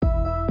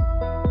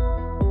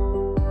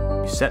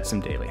Set some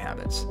daily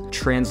habits.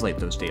 Translate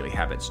those daily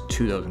habits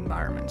to those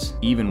environments,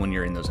 even when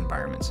you're in those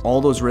environments.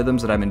 All those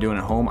rhythms that I've been doing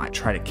at home, I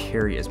try to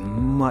carry as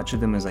much of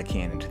them as I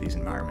can into these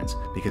environments,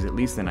 because at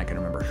least then I can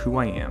remember who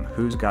I am,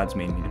 who's God's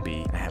made me to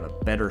be, and I have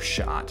a better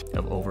shot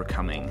of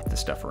overcoming the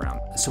stuff around.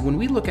 So when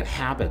we look at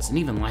habits and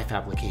even life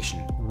application,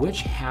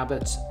 which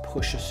habits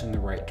push us in the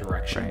right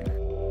direction? Right.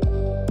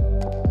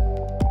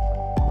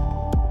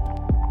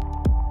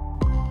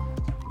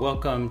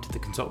 Welcome to the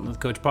Consultant with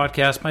Coach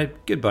podcast. My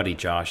good buddy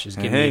Josh is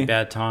giving me a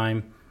bad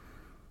time.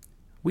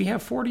 We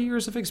have 40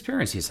 years of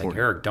experience. He's like, 40.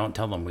 Eric, don't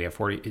tell them we have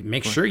 40.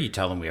 Make sure you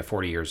tell them we have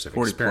 40 years of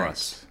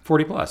experience.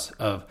 40 plus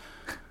of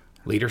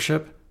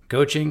leadership,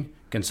 coaching,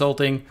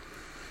 consulting,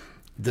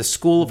 the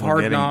school of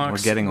hard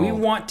knocks. We're getting old. We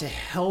want to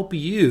help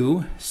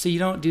you so you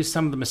don't do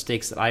some of the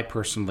mistakes that I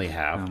personally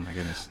have. Oh my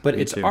goodness. But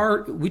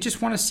we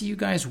just want to see you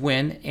guys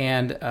win.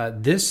 And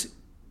this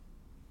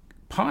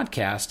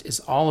podcast is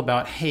all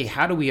about, hey,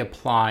 how do we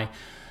apply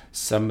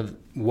some of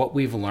what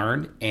we've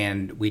learned?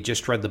 And we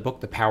just read the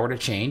book, The Power to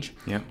Change.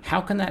 Yep.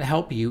 How can that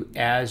help you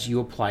as you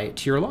apply it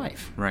to your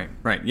life? Right.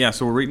 Yeah,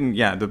 so we're reading,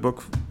 the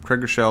book,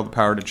 Groeschel, The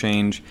Power to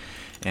Change.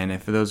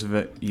 And for those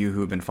of you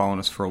who have been following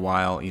us for a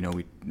while,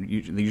 we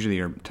usually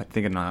are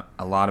thinking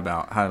a lot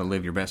about how to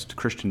live your best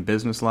Christian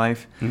business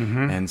life.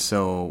 Mm-hmm. And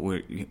so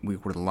we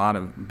work with a lot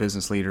of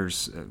business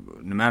leaders,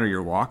 no matter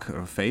your walk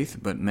of faith,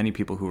 but many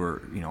people who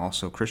are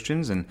also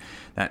Christians, and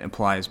that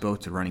applies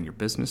both to running your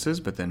businesses,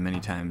 but then many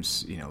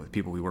times the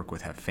people we work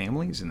with have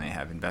families and they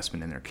have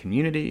investment in their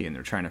community and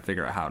they're trying to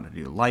figure out how to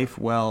do life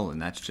well, and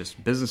that's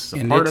just business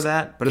is a part of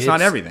that, but it's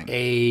not everything.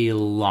 A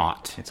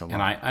lot. It's a lot.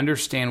 And I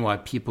understand why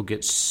people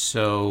get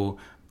so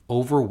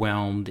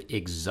overwhelmed,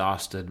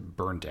 exhausted,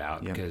 burnt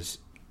out, because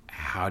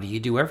how do you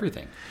do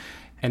everything?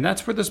 And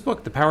that's where this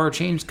book, The Power of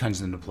Change,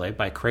 comes into play,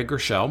 by Craig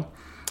Groeschel.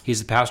 He's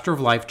the pastor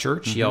of Life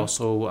Church. Mm-hmm. He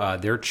also,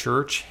 their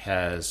church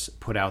has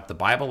put out the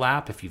Bible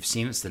app. If you've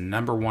seen it, it's the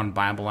 #1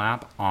 Bible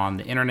app on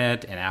the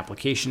internet and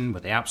application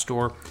with the App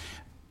Store.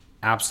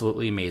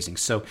 Absolutely amazing.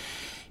 So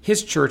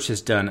his church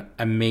has done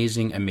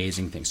amazing,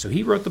 amazing things. So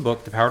he wrote the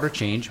book, The Power to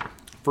Change.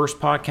 First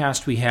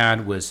podcast we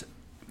had was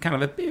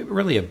kind of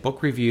really a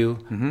book review.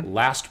 Mm-hmm.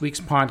 Last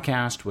week's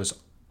podcast was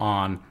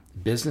on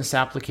business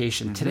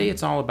application. Mm-hmm. Today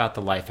it's all about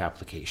the life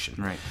application.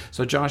 Right.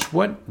 So Josh,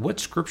 what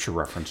scripture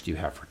reference do you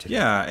have for today?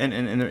 Yeah,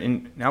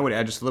 and I would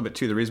add just a little bit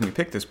too. The reason we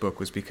picked this book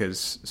was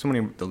because so many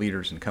of the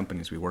leaders and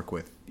companies we work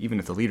with, even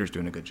if the leader's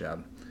doing a good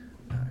job,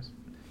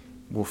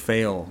 will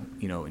fail,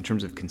 in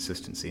terms of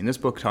consistency. And this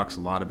book talks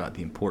a lot about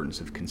the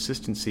importance of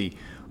consistency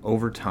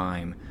over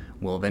time.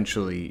 Will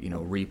eventually,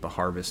 reap a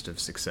harvest of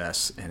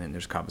success, and then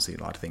there's obviously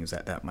a lot of things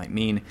that might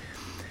mean.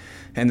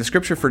 And the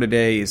scripture for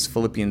today is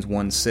Philippians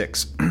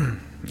 1:6.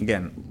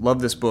 Again,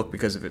 love this book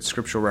because of its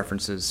scriptural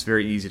references.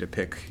 Very easy to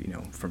pick,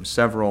 from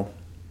several.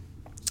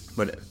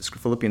 But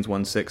Philippians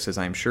 1:6 says,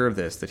 "I am sure of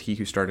this, that he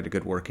who started a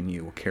good work in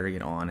you will carry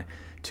it on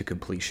to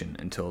completion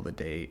until the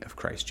day of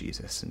Christ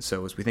Jesus." And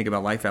so as we think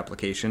about life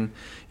application,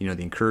 the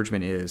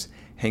encouragement is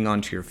hang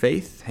on to your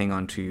faith. Hang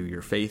on to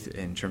your faith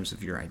in terms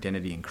of your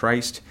identity in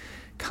Christ.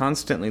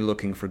 Constantly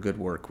looking for good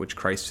work, which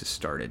Christ has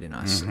started in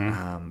us,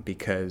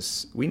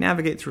 because we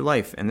navigate through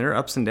life, and there are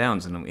ups and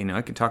downs. And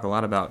I could talk a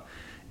lot about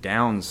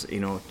downs,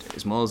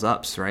 as well as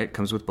ups. Right, it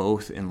comes with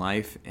both in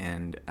life,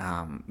 and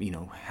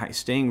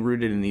staying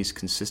rooted in these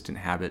consistent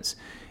habits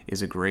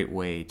is a great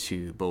way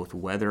to both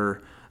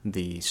weather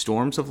the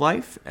storms of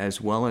life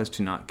as well as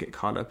to not get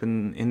caught up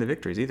in the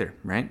victories either.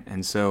 Right,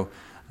 and so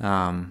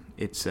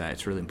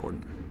it's really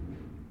important.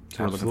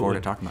 So we're looking forward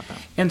to talking about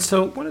that. And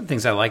so one of the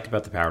things I liked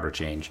about The Power to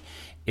Change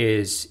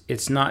is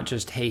it's not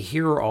just, hey,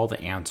 here are all the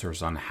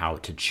answers on how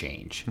to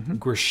change. Mm-hmm.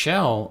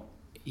 Groeschel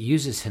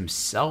uses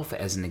himself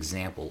as an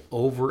example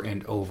over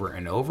and over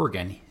and over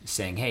again,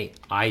 saying, hey,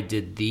 I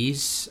did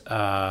these,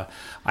 I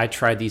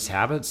tried these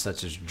habits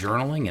such as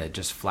journaling, and it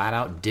just flat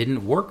out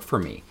didn't work for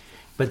me.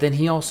 But then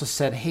he also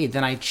said, hey,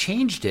 then I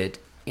changed it,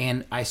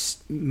 and I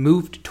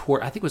moved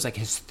toward, I think it was like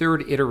his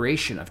third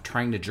iteration of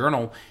trying to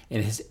journal,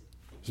 and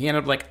he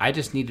ended up I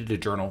just needed to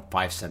journal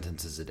 5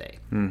 sentences a day.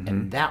 Mm-hmm.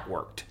 And that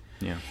worked.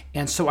 Yeah.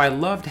 And so I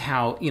loved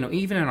how,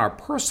 even in our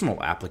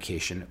personal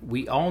application,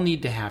 we all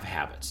need to have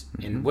habits.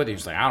 Mm-hmm. And whether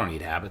you're I don't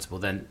need habits, well,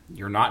 then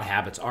your not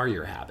habits are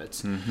your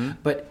habits. Mm-hmm.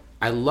 But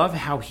I love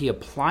how he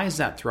applies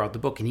that throughout the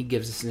book, and he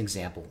gives us an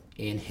example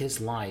in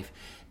his life.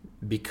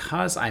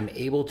 Because I'm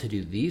able to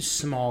do these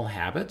small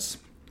habits,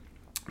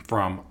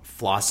 from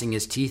flossing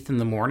his teeth in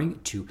the morning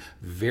to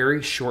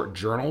very short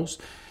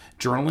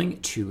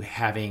journaling to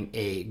having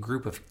a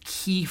group of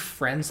key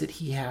friends that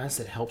he has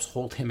that helps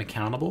hold him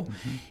accountable.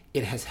 Mm-hmm.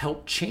 It has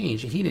helped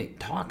change. And he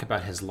didn't talk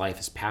about his life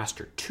as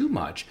pastor too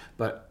much,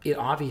 but it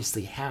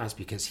obviously has,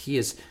 because he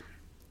is,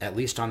 at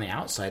least on the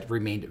outside,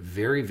 remained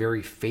very,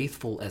 very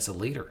faithful as a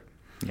leader.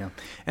 Yeah.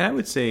 And I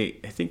would say,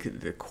 I think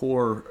the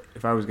core,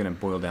 if I was going to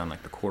boil down the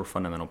core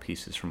fundamental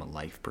pieces from a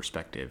life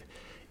perspective,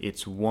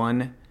 it's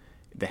one,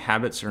 the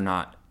habits are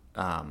not,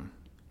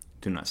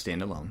 do not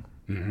stand alone.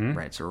 Mm-hmm.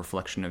 Right, it's a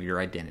reflection of your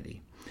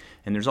identity.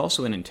 And there's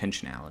also an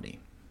intentionality,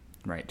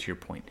 right, to your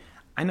point.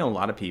 I know a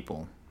lot of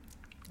people,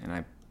 and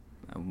I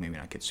will maybe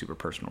not get super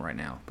personal right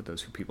now, but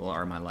those who people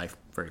are in my life,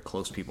 very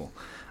close people,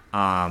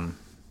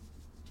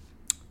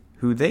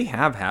 who they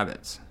have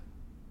habits.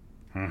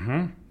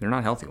 Mm-hmm. They're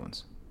not healthy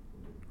ones,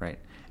 right?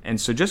 And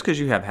so just because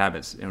you have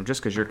habits,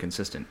 just because you're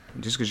consistent,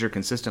 just because you're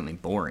consistently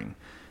boring,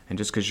 and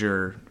just because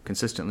you're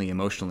consistently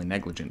emotionally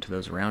negligent to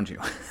those around you,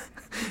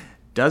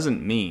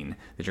 doesn't mean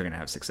that you're going to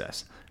have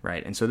success,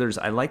 right? And so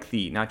I like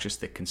not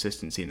just the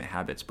consistency and the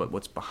habits, but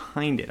what's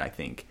behind it, I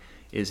think,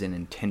 is an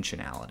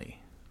intentionality,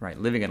 right?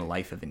 Living a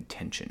life of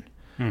intention.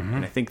 Mm-hmm.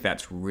 And I think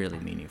that's really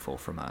meaningful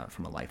from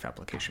a life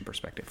application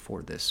perspective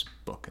for this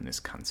book and this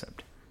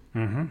concept.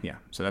 Mm-hmm. Yeah,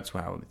 so that's how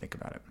I would think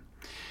about it.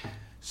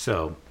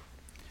 So,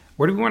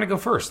 where do we want to go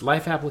first?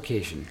 Life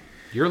application.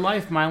 Your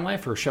life, my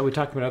life, or shall we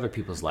talk about other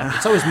people's life?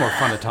 It's always more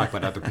fun to talk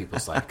about other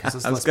people's life because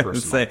it's less personal. I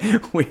was going to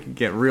say, we can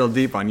get real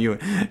deep on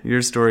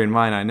your story and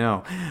mine, I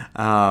know.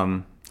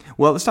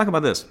 Well, let's talk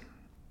about this.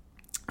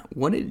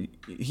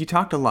 He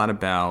talked a lot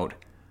about,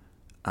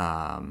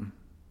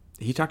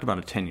 he talked about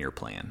a 10-year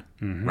plan,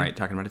 mm-hmm. right?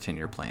 Talking about a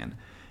 10-year plan.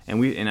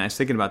 And I was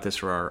thinking about this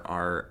for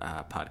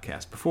our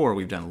podcast before.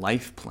 We've done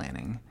life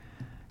planning.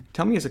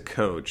 Tell me as a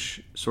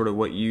coach sort of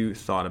what you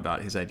thought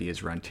about his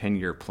ideas around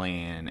 10-year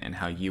plan and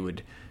how you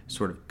would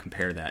sort of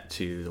compare that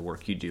to the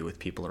work you do with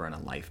people around a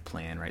life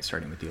plan, right?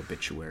 Starting with the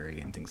obituary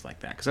and things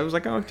like that. Because I was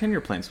like, 10-year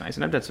plan's nice.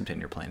 And I've done some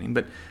 10-year planning,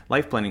 but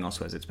life planning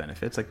also has its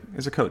benefits. Like,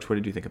 as a coach, what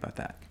did you think about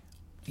that?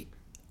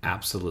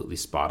 Absolutely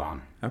spot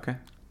on. Okay.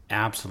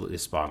 Absolutely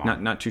spot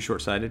on. Not too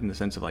short-sighted in the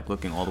sense of like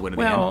looking all the way to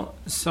the end? Well,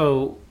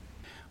 so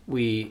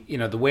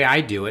the way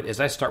I do it is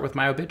I start with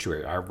my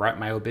obituary. I write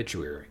my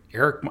obituary.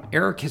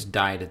 Eric has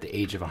died at the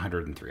age of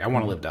 103. I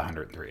want to live to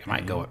 103. I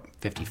might go at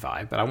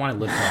 55, but I want to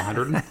live to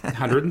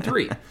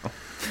 103.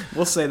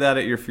 We'll say that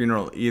at your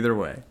funeral either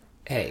way.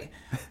 Hey,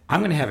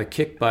 I'm going to have a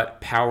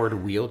kick-butt powered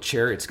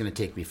wheelchair. It's going to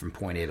take me from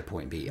point A to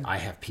point B. I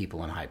have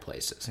people in high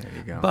places. There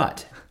you go.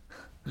 But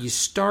you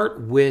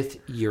start with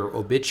your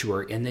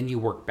obituary and then you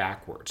work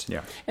backwards.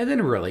 Yeah. And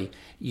then really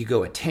you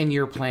go a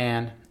 10-year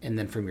plan, and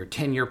then from your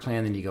 10-year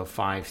plan, then you go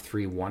 5,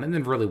 3, 1, and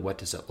then really what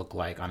does it look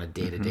like on a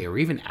day-to-day or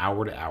even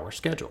hour-to-hour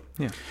schedule.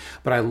 Yeah.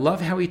 But I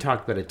love how he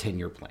talked about a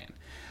 10-year plan.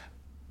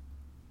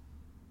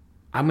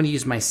 I'm going to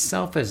use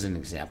myself as an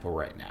example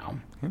right now.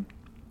 Okay.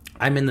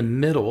 I'm in the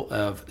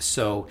middle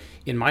so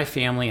in my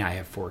family, I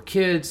have 4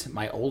 kids.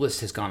 My oldest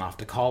has gone off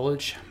to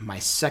college. My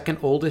second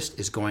oldest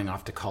is going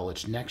off to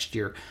college next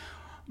year.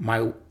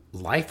 My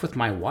life with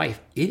my wife,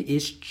 it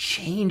is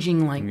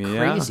changing like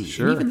crazy.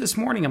 Sure. And even this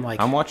morning,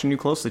 I'm watching you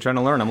closely, trying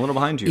to learn. I'm a little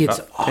behind you. It's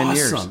about 10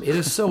 awesome. years. It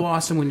is so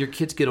awesome when your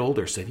kids get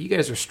older. So if you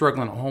guys are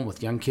struggling at home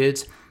with young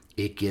kids,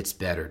 it gets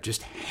better.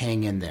 Just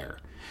hang in there.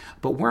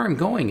 But where I'm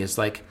going is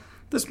like,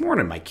 this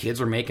morning, my kids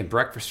are making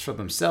breakfast for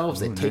themselves.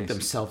 They take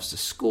themselves to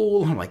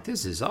school. I'm like,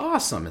 this is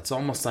awesome. It's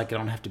almost like I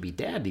don't have to be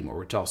dad anymore,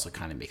 which also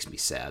kind of makes me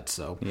sad.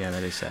 So yeah,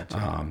 that is sad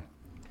too.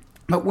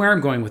 But where I'm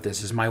going with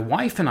this is my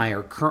wife and I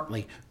are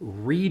currently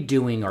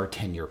redoing our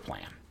 10-year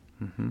plan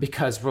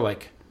because we're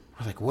like,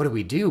 what do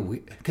we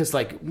do? Because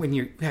like when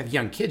you have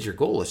young kids, your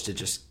goal is to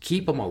just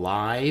keep them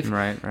alive,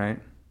 right,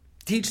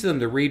 teach them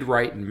to read,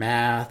 write, and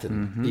math,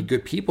 and be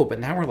good people. But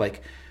now we're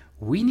like,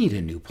 we need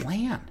a new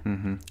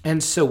plan.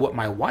 And so what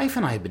my wife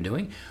and I have been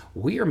doing,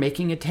 we are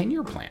making a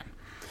 10-year plan.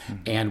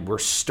 And we're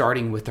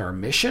starting with our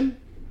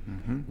mission.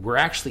 We're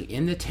actually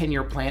in the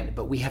 10-year plan,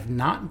 but we have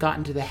not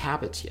gotten to the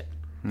habits yet.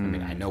 I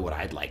mean, I know what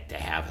I'd like to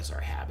have as our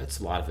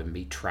habits. A lot of them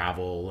be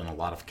travel and a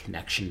lot of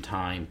connection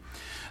time.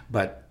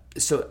 But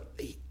so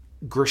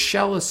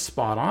Groeschel is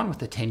spot on with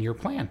the 10-year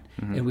plan.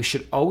 And we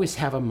should always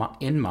have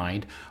in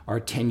mind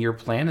our 10-year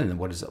plan. And then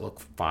what does it look?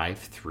 5,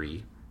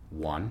 3,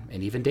 1,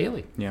 and even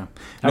daily. Yeah.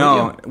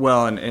 How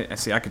well, and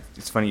see,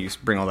 it's funny you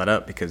bring all that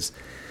up because,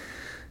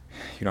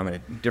 I'm in a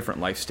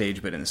different life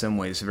stage, but in some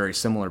ways very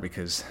similar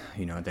because,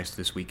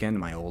 this weekend,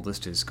 my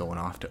oldest is going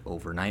off to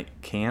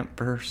overnight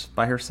camp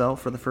by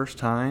herself for the first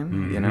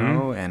time,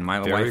 and my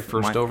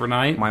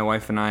overnight. My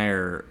wife and I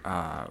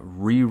are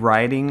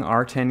rewriting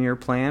our 10-year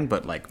plan,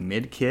 but like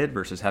mid-kid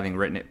versus having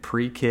written it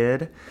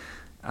pre-kid.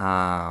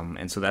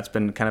 And so that's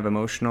been kind of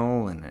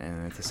emotional. And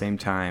at the same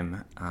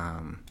time,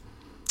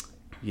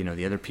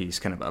 the other piece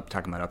kind of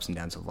talking about ups and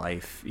downs of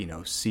life,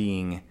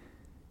 seeing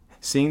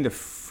the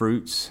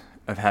fruits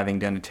of having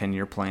done a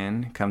 10-year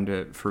plan come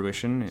to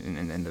fruition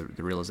and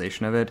the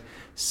realization of it,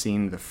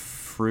 seeing the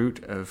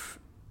fruit of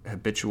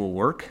habitual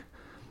work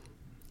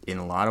in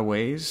a lot of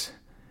ways,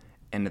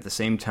 and at the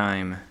same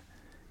time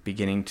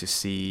beginning to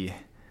see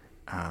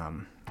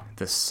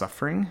the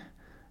suffering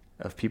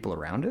of people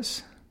around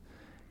us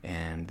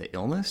and the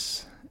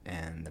illness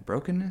and the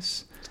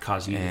brokenness. It's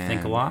causing you to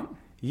think a lot?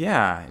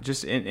 Yeah,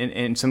 just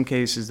in some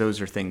cases, those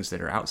are things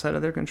that are outside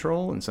of their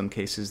control. In some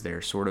cases,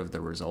 they're sort of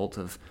the result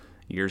of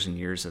years and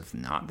years of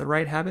not the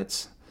right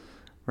habits,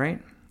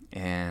 right?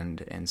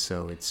 And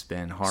so it's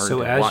been hard to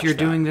watch that. So as you're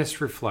doing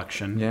this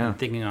reflection and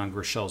thinking on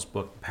Groeschel's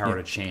book, Power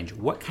to Change,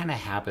 what kind of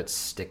habits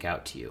stick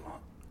out to you?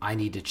 I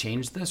need to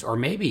change this? Or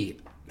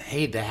maybe,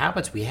 hey, the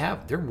habits we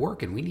have, they're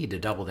working. We need to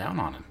double down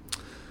on them.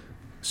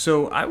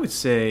 So I would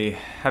say,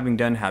 having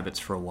done habits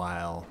for a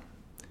while,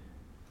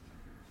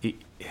 you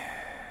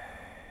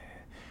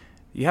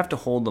have to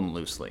hold them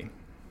loosely.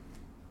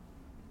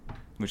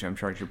 Which I'm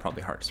sure you're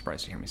probably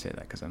surprised to hear me say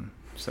that because I'm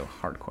so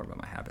hardcore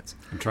about my habits.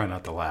 I'm trying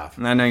not to laugh.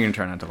 I know you're going to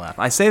try not to laugh.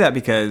 I say that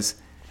because,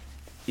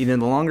 the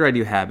longer I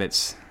do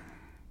habits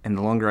and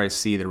the longer I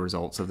see the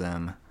results of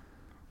them,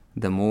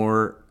 the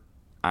more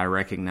I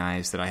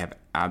recognize that I have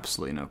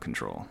absolutely no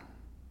control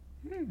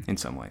in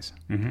some ways.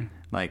 Mm-hmm.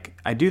 Like,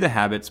 I do the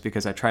habits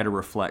because I try to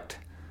reflect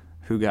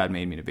who God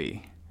made me to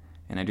be.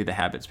 And I do the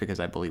habits because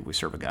I believe we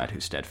serve a God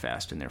who's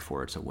steadfast, and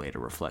therefore it's a way to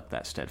reflect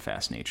that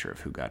steadfast nature of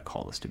who God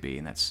called us to be.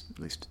 And that's at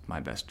least my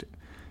best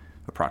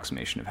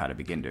approximation of how to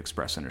begin to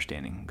express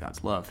understanding of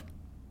God's love.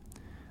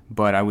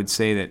 But I would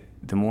say that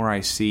the more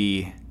I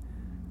see,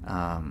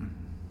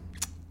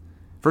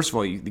 first of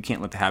all, you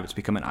can't let the habits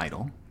become an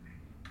idol,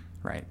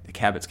 right? The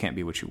habits can't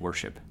be what you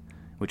worship,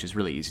 which is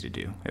really easy to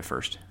do at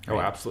first. Right? Oh,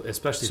 absolutely.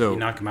 Especially if you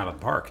knock them out of the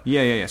park.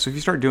 Yeah. So if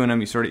you start doing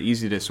them, it's sort of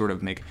easy to sort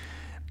of make...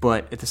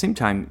 But at the same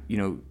time,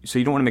 so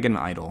you don't want to make it an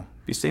idol.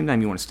 But at the same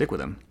time, you want to stick with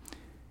them.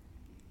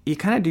 You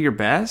kind of do your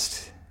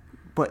best,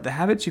 but the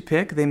habits you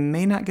pick, they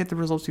may not get the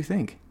results you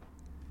think.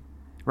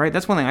 Right?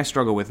 That's one thing I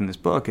struggle with in this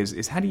book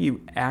is how do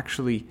you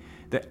actually...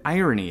 The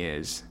irony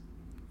is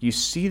you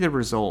see the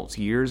results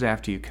years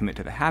after you commit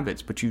to the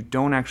habits, but you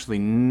don't actually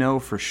know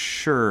for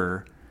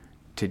sure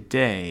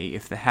today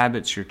if the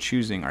habits you're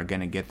choosing are going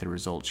to get the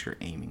results you're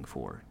aiming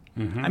for.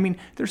 Mm-hmm. I mean,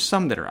 there's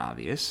some that are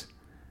obvious,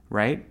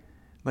 right?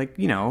 Like,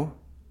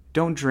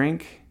 don't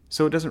drink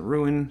so it doesn't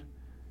ruin,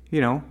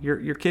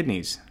 your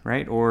kidneys,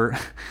 right? Or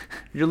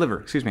your liver,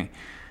 excuse me.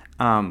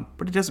 But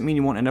it doesn't mean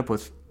you won't end up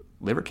with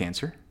liver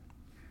cancer.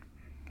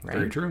 Right?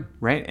 Very true.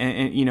 Right?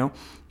 And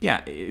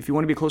if you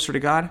want to be closer to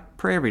God,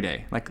 pray every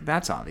day. Like,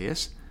 that's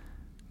obvious.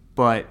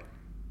 But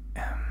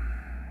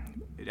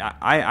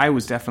I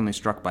was definitely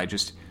struck by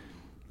just,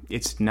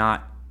 it's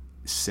not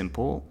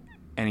simple,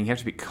 and you have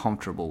to be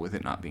comfortable with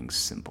it not being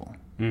simple.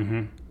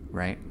 Mm-hmm.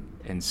 Right?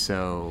 And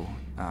so...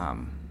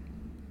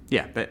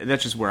 but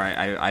that's just where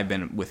I've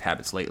been with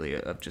habits lately,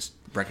 of just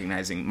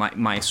recognizing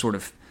my sort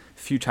of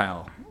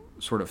futile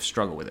sort of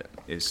struggle with it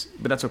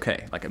but that's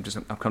okay. Like, I'm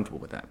comfortable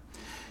with that.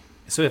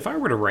 So if I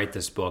were to write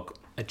this book,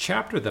 a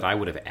chapter that I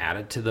would have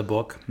added to the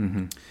book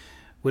mm-hmm.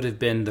 would have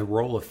been the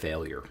role of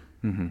failure.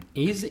 Mm-hmm.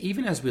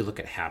 Even as we look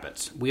at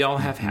habits, we all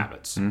have mm-hmm.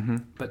 habits, mm-hmm.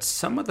 but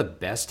some of the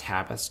best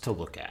habits to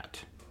look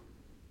at,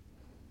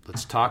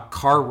 let's talk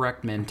car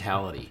wreck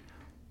mentality,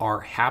 are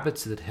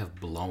habits that have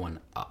blown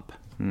up.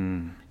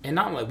 Mm. And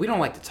not like, we don't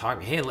like to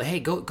talk, hey,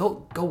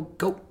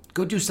 go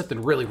do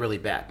something really, really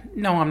bad.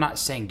 No, I'm not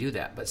saying do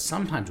that. But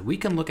sometimes we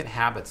can look at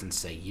habits and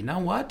say, you know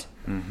what?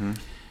 Mm-hmm.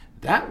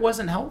 That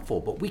wasn't helpful,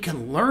 but we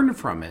can learn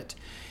from it.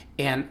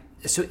 And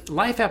so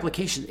life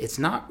application, it's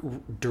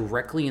not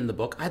directly in the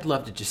book. I'd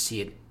love to just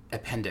see an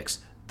appendix,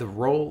 the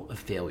role of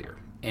failure.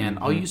 And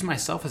mm-hmm. I'll use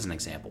myself as an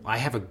example. I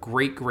have a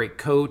great, great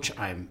coach.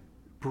 I'm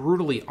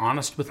brutally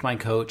honest with my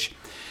coach.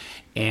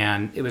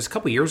 And it was a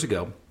couple years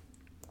ago,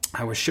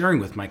 I was sharing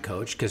with my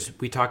coach, because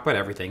we talk about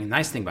everything. The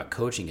nice thing about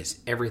coaching is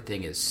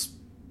everything is,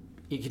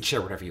 you can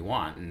share whatever you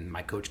want, and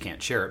my coach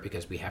can't share it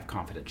because we have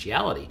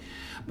confidentiality.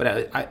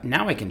 But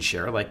now I can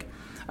share, like,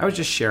 I was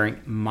just sharing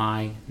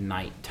my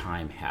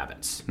nighttime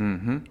habits.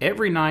 Mm-hmm.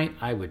 Every night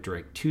I would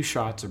drink 2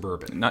 shots of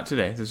bourbon. Not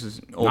today. This is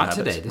old habits.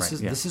 Not today.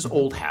 This is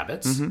old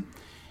habits. Mm-hmm.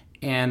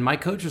 And my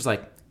coach was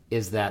like,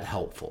 is that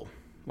helpful?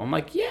 Well, I'm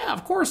like, yeah,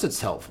 of course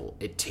it's helpful.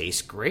 It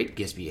tastes great,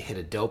 gives me a hit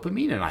of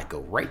dopamine, and I go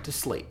right to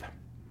sleep.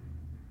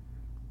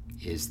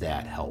 Is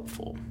that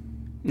helpful?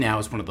 Now,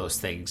 it's one of those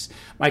things.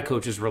 My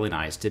coach was really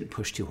nice, didn't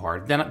push too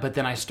hard. But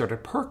then I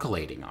started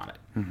percolating on it.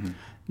 Mm-hmm.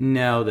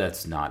 No,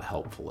 that's not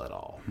helpful at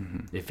all.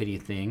 Mm-hmm. If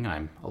anything,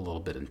 I'm a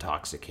little bit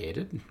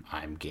intoxicated.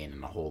 I'm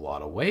gaining a whole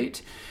lot of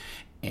weight.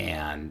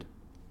 And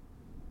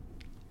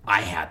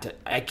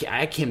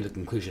I came to the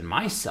conclusion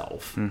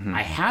myself,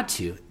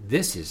 mm-hmm.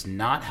 This is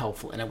not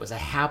helpful. And it was a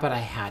habit I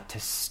had to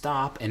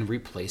stop and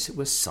replace it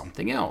with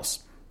something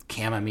else.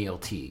 Chamomile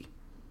tea.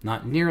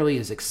 Not nearly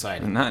as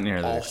exciting. Not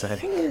nearly as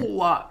exciting. A whole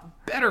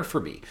lot better for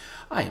me.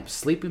 I am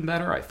sleeping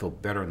better. I feel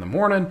better in the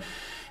morning.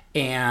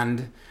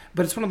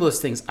 But it's one of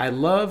those things I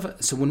love.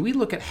 So when we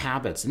look at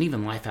habits and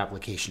even life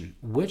application,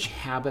 which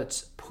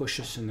habits push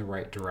us in the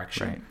right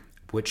direction? Right.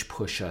 Which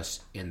push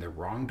us in the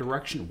wrong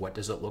direction? What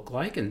does it look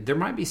like? And there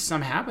might be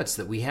some habits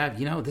that we have,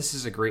 this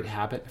is a great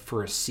habit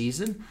for a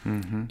season,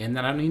 mm-hmm. and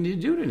then I don't need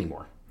to do it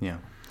anymore. Yeah.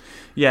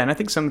 Yeah, and I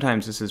think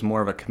sometimes this is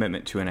more of a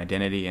commitment to an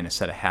identity and a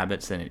set of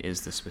habits than it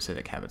is the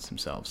specific habits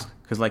themselves.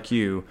 Because like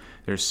you,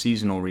 there's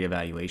seasonal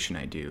reevaluation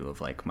I do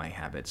of like my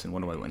habits,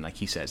 and like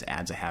he says,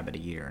 adds a habit a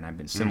year. And I've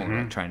been similar,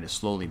 mm-hmm. trying to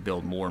slowly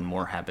build more and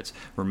more habits,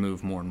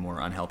 remove more and more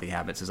unhealthy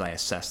habits as I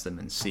assess them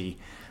and see.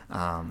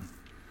 The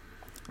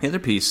other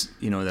piece,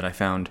 that I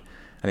found,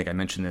 I think I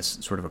mentioned this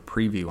sort of a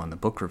preview on the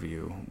book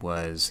review,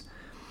 was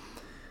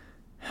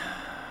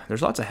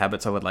there's lots of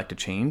habits I would like to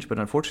change, but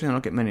unfortunately I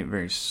don't get very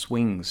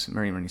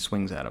many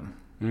swings at them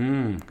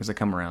because they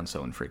come around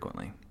so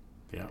infrequently.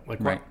 Yeah, like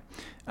right?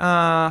 what?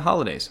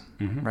 Holidays,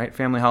 right?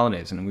 Family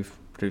holidays, and we've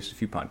produced a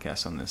few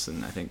podcasts on this,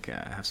 and I think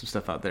I have some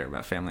stuff out there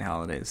about family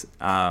holidays.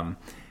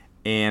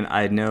 And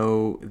I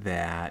know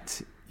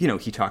that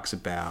he talks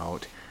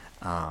about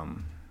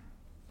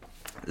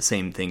the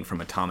same thing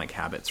from Atomic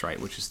Habits, right?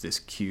 Which is this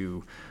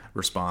cue,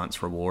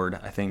 response, reward.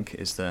 I think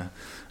is the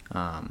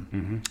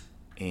and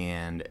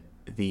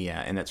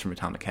that's from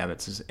Atomic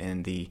Habits,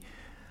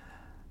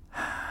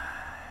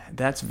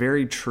 that's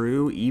very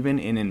true even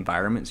in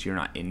environments you're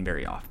not in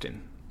very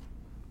often,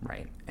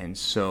 right? And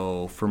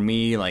so for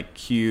me, like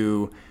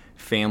cue,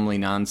 family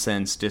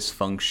nonsense,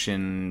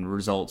 dysfunction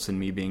results in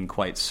me being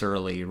quite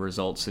surly,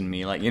 results in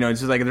me like,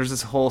 it's just like there's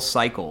this whole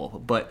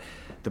cycle. But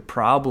the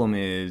problem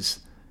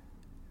is,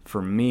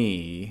 for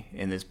me,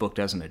 and this book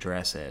doesn't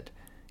address it,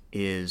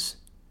 is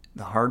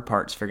the hard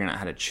part's figuring out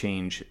how to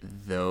change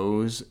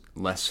those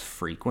less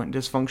frequent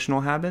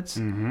dysfunctional habits,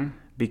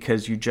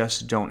 because you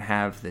just don't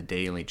have the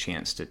daily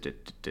chance to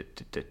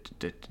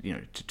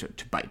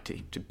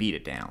beat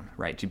it down,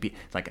 right? To be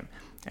like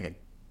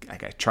I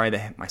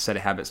try my set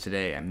of habits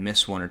today. I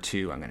miss one or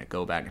two. I'm going to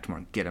go back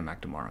tomorrow, get them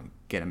back tomorrow,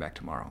 get them back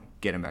tomorrow,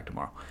 get them back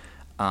tomorrow,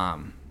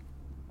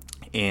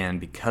 and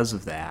because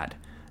of that,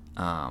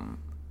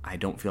 I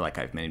don't feel like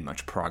I've made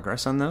much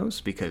progress on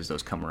those, because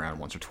those come around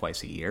once or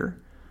twice a year,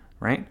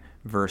 right?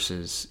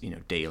 Versus,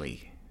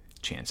 daily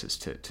chances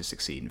to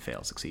succeed and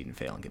fail,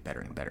 and get better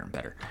and better and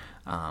better.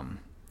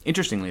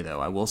 Interestingly, though,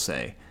 I will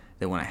say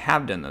that when I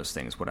have done those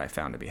things, what I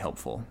found to be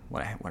helpful,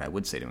 what I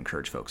would say to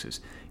encourage folks is,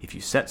 if you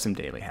set some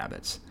daily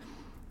habits,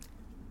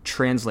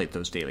 translate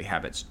those daily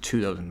habits to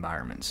those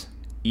environments,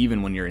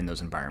 even when you're in those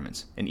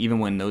environments, and even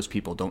when those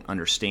people don't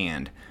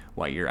understand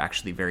why you're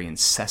actually very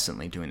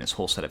incessantly doing this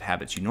whole set of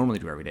habits you normally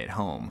do every day at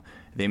home.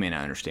 They may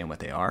not understand what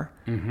they are,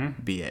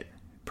 be it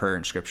prayer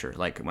and scripture.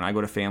 Like when I go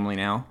to family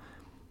now,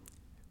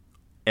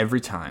 every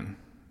time,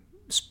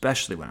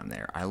 especially when I'm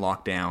there, I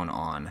lock down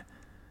on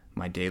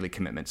my daily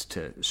commitments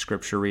to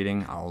scripture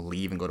reading. I'll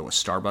leave and go to a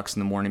Starbucks in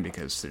the morning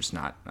because there's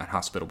not a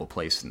hospitable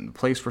place in the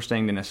place we're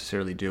staying to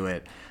necessarily do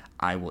it.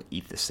 I will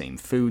eat the same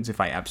foods if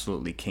I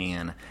absolutely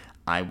can.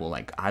 I will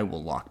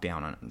lock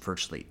down on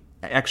virtually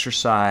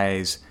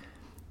exercise.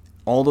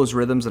 All those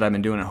rhythms that I've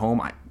been doing at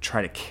home, I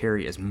try to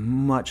carry as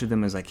much of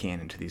them as I can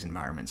into these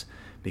environments,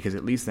 because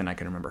at least then I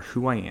can remember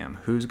who I am,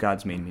 who's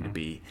God's made me to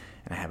be,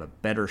 and I have a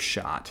better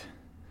shot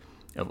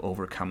of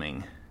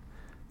overcoming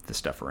the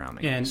stuff around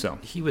me. And so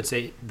he would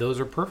say those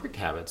are perfect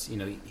habits.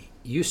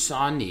 You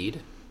saw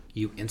need,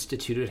 you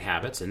instituted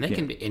habits, and they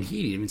can be. And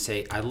he'd even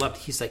say,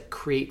 he's like,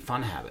 create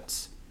fun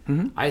habits.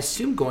 I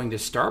assume going to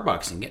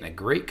Starbucks and getting a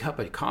great cup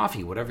of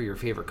coffee, whatever your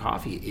favorite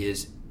coffee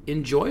is,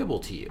 enjoyable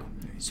to you.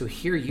 So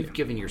here you've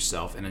given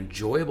yourself an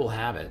enjoyable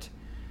habit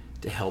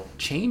to help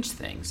change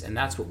things, and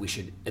that's what we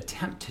should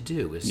attempt to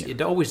do.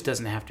 It always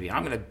doesn't have to be,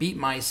 I'm going to beat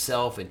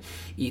myself and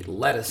eat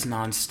lettuce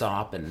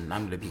nonstop and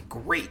I'm going to be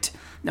great.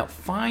 No,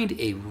 find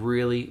a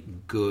really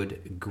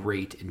good,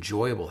 great,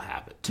 enjoyable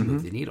habit to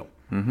move the needle.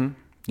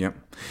 Yep.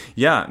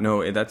 Yeah,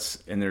 no, and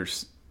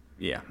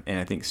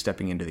I think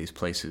stepping into these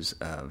places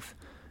of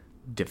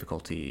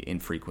difficulty,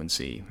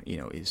 infrequency,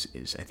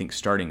 is I think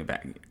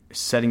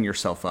setting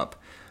yourself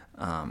up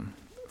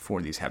for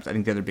these habits. I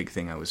think the other big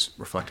thing I was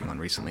reflecting on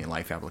recently in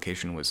life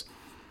application was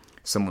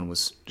someone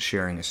was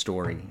sharing a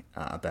story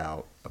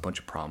about a bunch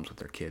of problems with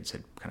their kids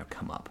had kind of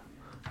come up,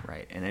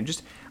 right? And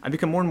I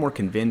become more and more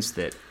convinced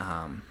that,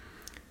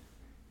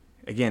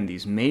 again,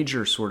 these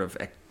major sort of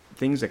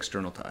things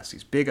external to us,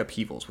 these big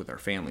upheavals with our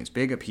families,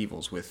 big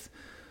upheavals with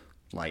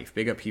life,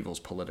 big upheavals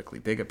politically,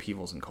 big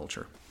upheavals in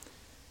culture,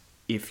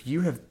 if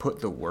you have put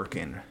the work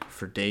in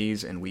for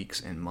days and weeks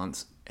and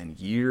months and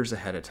years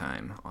ahead of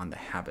time on the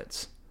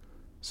habits,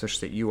 such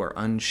that you are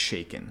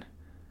unshaken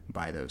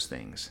by those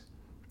things,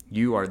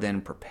 you are then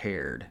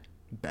prepared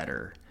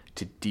better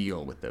to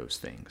deal with those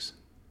things,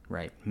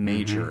 right?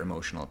 Major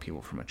emotional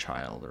upheaval from a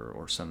child,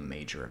 or some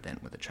major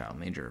event with a child,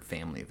 major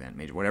family event,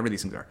 major whatever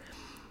these things are.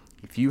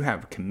 If you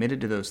have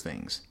committed to those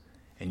things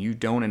and you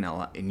don't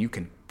and you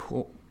can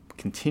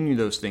continue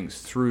those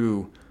things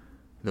through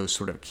those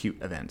sort of acute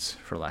events,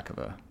 for lack of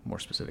a more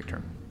specific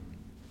term,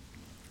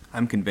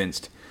 I'm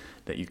convinced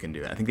that you can do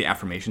that. I think the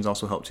affirmations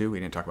also help too. We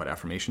didn't talk about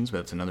affirmations,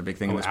 but it's another big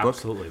thing in this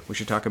book we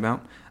should talk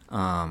about.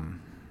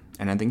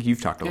 And I I think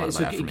you've talked a lot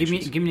about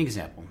affirmations. Give me an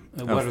example.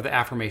 What are the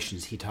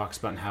affirmations he talks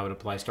about and how it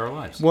applies to our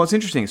lives? Well, it's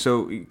interesting.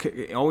 So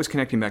always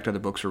connecting back to other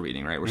books we're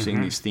reading, right? We're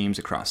seeing these themes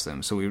across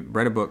them. So we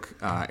read a book,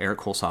 Eric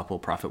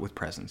Holsopple, Prophet with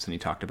Presence, and he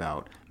talked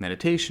about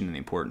meditation and the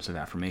importance of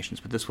affirmations,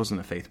 but this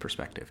wasn't a faith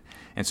perspective.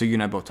 And so you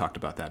and I both talked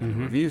about that in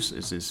the reviews,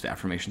 is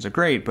affirmations are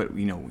great, but,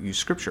 use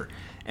Scripture.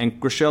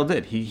 And Groeschel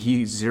did.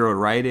 He zeroed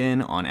right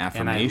in on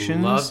affirmations.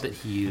 And I love that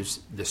he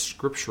used the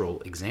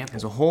scriptural example.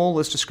 There's a whole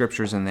list of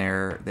scriptures in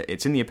there.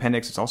 It's in the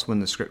appendix. It's also in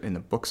the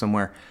book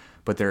somewhere.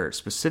 But there are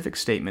specific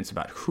statements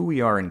about who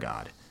we are in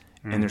God.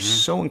 And they're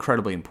so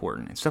incredibly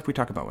important. And stuff we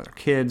talk about with our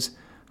kids.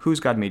 Who's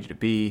God made you to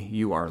be?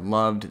 You are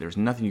loved. There's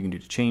nothing you can do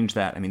to change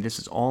that. I mean, this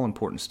is all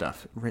important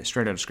stuff, right,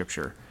 straight out of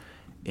Scripture.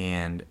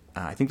 And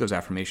I think those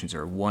affirmations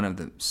are one of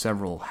the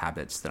several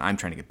habits that I'm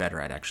trying to get better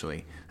at,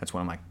 actually. That's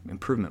one of my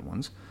improvement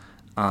ones.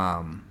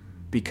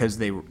 Because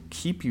they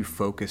keep you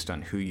focused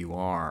on who you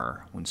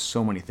are when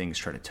so many things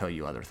try to tell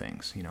you other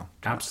things, you know.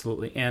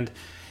 Absolutely. And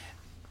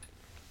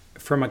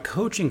from a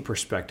coaching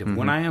perspective,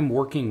 when I am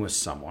working with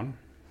someone,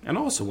 and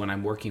also when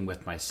I'm working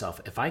with myself,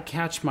 if I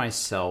catch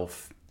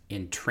myself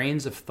in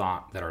trains of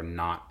thought that are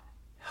not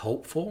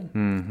helpful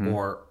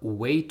or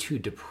way too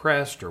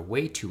depressed or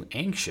way too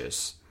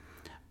anxious,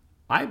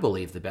 I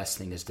believe the best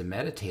thing is to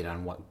meditate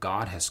on what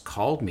God has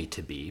called me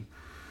to be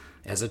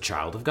as a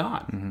child of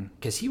God.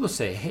 Because he will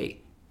say,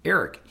 hey,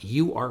 Eric,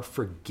 you are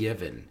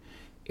forgiven.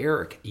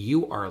 Eric,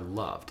 you are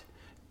loved.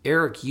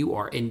 Eric, you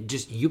are, and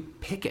just you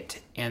pick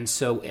it. And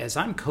so as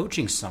I'm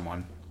coaching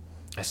someone,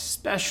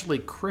 especially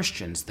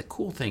Christians, the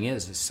cool thing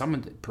is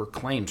someone that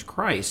proclaims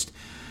Christ,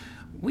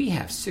 we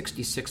have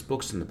 66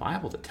 books in the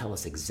Bible that tell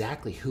us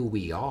exactly who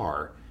we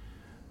are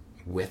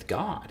with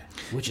God,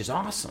 which is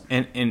awesome.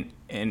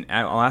 And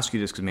I'll ask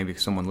you this because maybe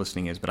someone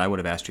listening is, but I would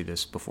have asked you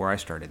this before I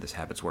started this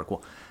habits work.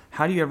 Well,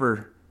 how do you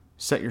ever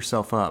set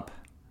yourself up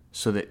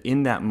so that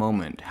in that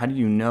moment, how do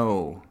you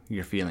know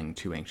you're feeling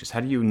too anxious? How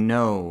do you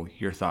know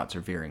your thoughts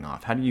are veering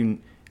off? How do you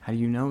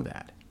know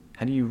that?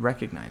 How do you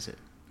recognize it?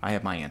 I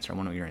have my answer. I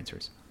want to know what your answer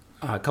is.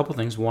 A couple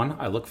things. One,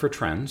 I look for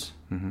trends.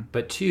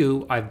 But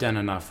two, I've done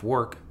enough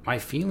work.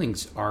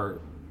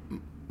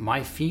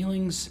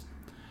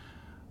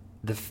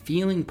 The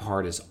feeling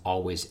part is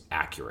always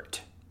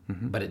accurate,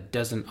 but it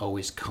doesn't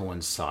always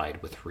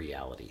coincide with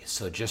reality.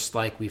 So just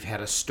like we've had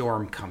a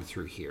storm come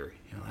through here,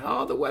 you know,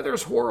 oh, the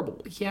weather's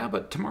horrible. Yeah,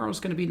 but tomorrow's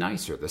going to be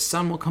nicer. The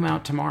sun will come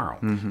out tomorrow.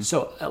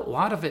 So a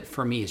lot of it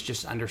for me is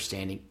just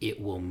understanding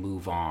it will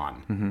move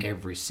on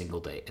every single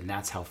day, and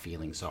that's how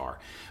feelings are.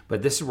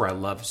 But this is where I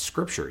love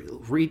Scripture.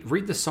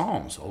 Read the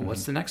Psalms. Oh,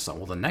 what's the next psalm?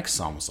 Well, the next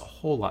psalm is a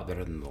whole lot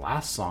better than the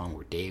last song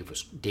where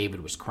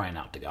David was crying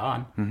out to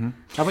God.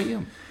 How about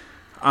you?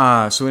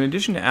 So in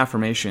addition to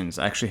affirmations,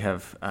 I actually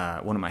have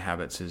one of my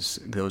habits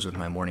goes with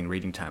my morning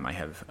reading time. I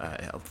have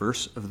a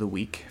verse of the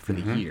week for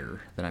the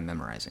year that I'm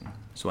memorizing.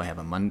 So I have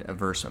a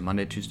verse,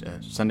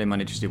 Sunday,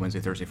 Monday, Tuesday, Wednesday,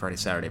 Thursday, Friday,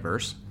 Saturday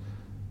verse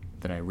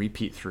that I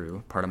repeat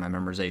through, part of my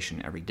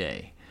memorization every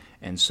day.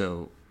 And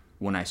so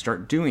when I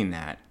start doing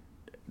that,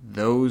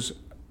 those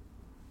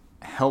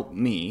help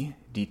me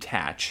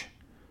detach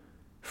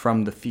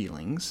from the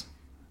feelings,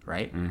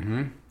 right?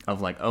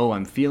 Of like, oh,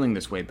 I'm feeling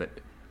this way,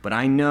 but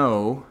I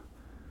know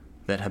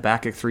that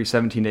Habakkuk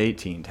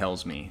 3:17-18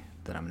 tells me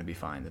that I'm going to be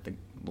fine, that the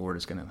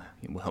Lord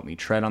will help me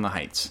tread on the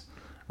heights,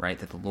 right?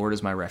 That the Lord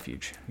is my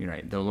refuge,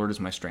 right? The Lord is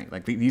my strength.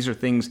 Like these are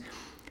things,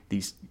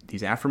 these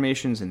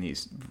affirmations and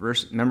these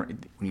verses. Remember,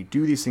 when you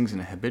do these things in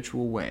a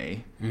habitual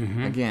way,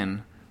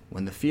 again,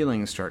 when the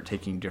feelings start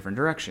taking different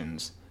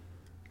directions,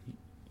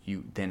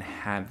 you then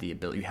have the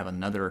ability. You have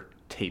another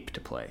tape to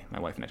play. My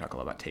wife and I talk a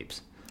lot about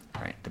tapes,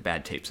 right? The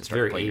bad tapes that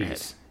start to play in your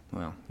head.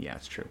 Well, yeah,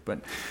 it's true.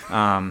 But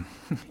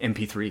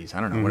MP3s,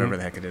 I don't know, whatever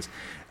the heck it is.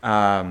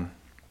 But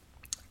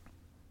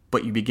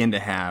you begin to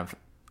have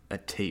a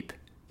tape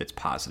that's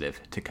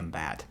positive to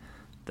combat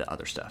the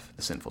other stuff,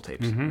 the sinful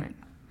tapes. Right?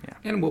 Yeah.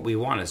 And what we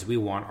want is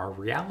our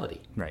reality.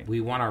 Right.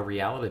 We want our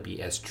reality to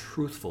be as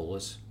truthful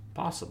as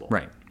possible.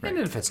 Right. And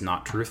if it's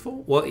not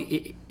truthful, well,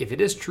 if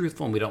it is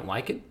truthful and we don't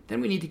like it, then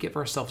we need to give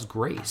ourselves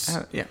grace.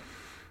 Yeah.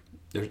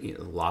 There's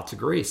lots of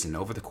grace. And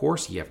over the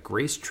course, you have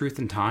grace, truth,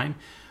 and time.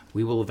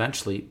 We will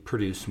eventually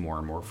produce more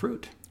and more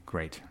fruit.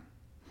 Great.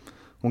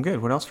 Well,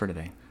 good. What else for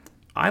today?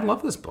 I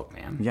love this book,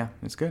 man. Yeah,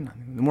 it's good.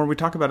 The more we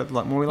talk about it,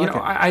 the more we like it.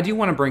 I do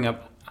want to bring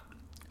up,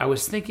 I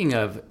was thinking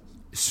of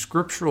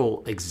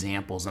scriptural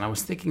examples, and I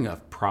was thinking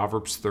of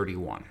Proverbs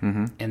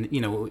 31. And,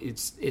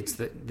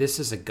 this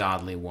is a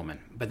godly woman.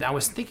 But I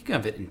was thinking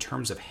of it in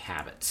terms of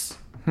habits.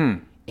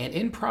 And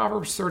in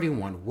Proverbs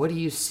 31, what do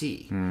you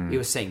see? It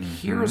was saying,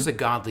 here's a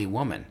godly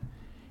woman.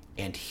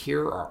 And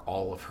here are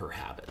all of her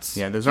habits.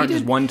 Yeah, those aren't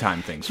just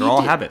one-time things. They're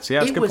all habits. Yeah,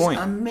 that's a good point.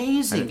 It was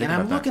amazing. And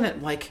I'm looking at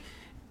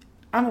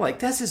I'm like,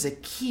 this is a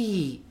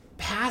key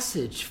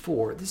passage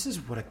this is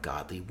what a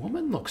godly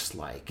woman looks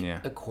like,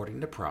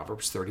 according to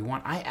Proverbs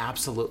 31. I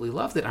absolutely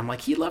loved it. I'm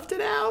like, he left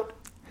it out.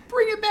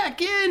 Bring it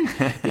back in.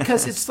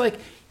 Because it's like,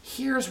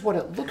 here's what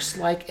it looks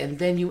like. And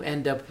then you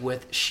end up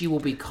with, she will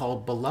be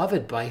called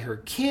beloved by her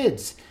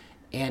kids.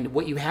 And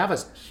what you have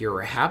is, here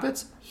are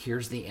habits,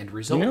 here's the end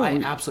result. I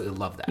absolutely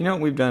love that. You know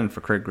what we've done for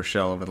Craig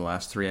Groeschel over the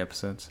last 3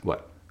 episodes?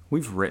 What?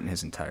 We've written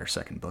his entire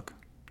second book.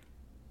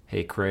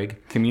 Hey, Craig.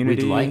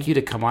 Community. We'd like you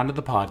to come onto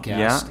the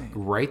podcast,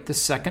 write the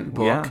second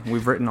book. Yeah,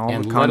 we've written all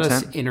the content. And let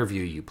us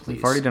interview you, please.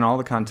 We've already done all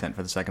the content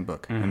for the second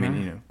book. I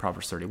mean,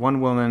 Proverbs 31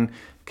 woman,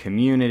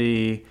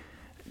 community,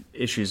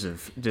 issues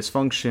of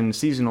dysfunction,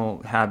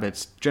 seasonal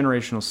habits,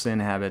 generational sin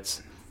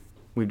habits.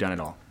 We've done it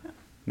all.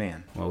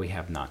 Man. Well, we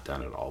have not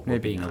done it all. We're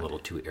being a little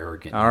too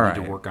arrogant. All right. We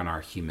need to work on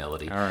our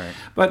humility. All right.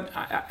 But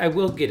I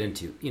will get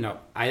into,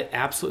 I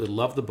absolutely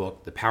love the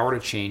book, The Power to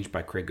Change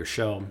by Craig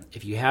Groeschel.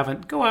 If you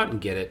haven't, go out and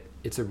get it.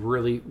 It's a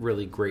really,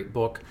 really great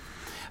book.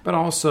 But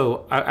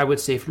also, I would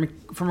say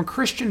from a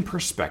Christian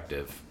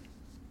perspective,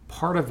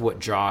 part of what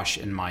Josh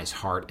and my's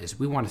heart is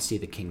we want to see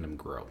the kingdom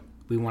grow.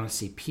 We want to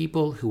see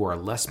people who are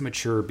less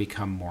mature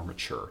become more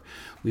mature.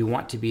 We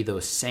want to be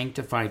those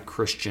sanctified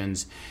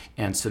Christians.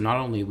 And so not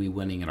only are we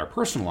winning in our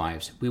personal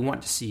lives, we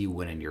want to see you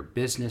win in your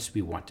business.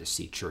 We want to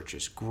see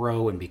churches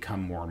grow and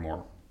become more and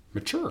more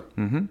mature.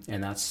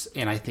 And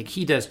I think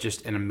he does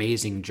just an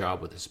amazing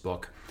job with this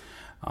book.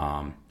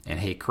 And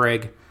hey,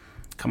 Craig,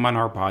 come on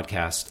our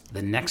podcast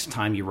the next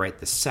time you write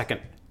the second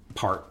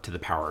part to The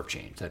Power of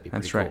Change. That'd be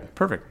pretty cool. That's right.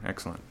 Perfect.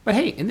 Excellent. But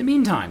hey, in the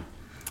meantime,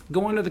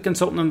 go on to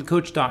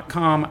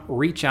theconsultantandthecoach.com.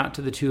 Reach out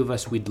to the two of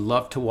us. We'd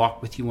love to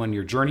walk with you on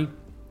your journey.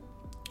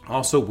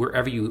 Also,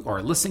 wherever you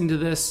are listening to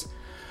this,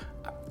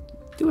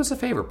 do us a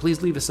favor.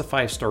 Please leave us a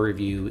 5-star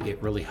review.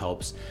 It really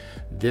helps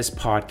this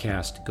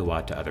podcast go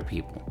out to other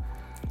people.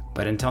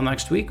 But until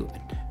next week,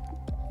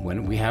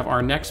 when we have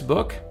our next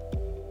book,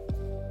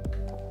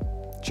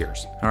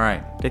 cheers. All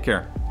right. Take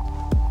care.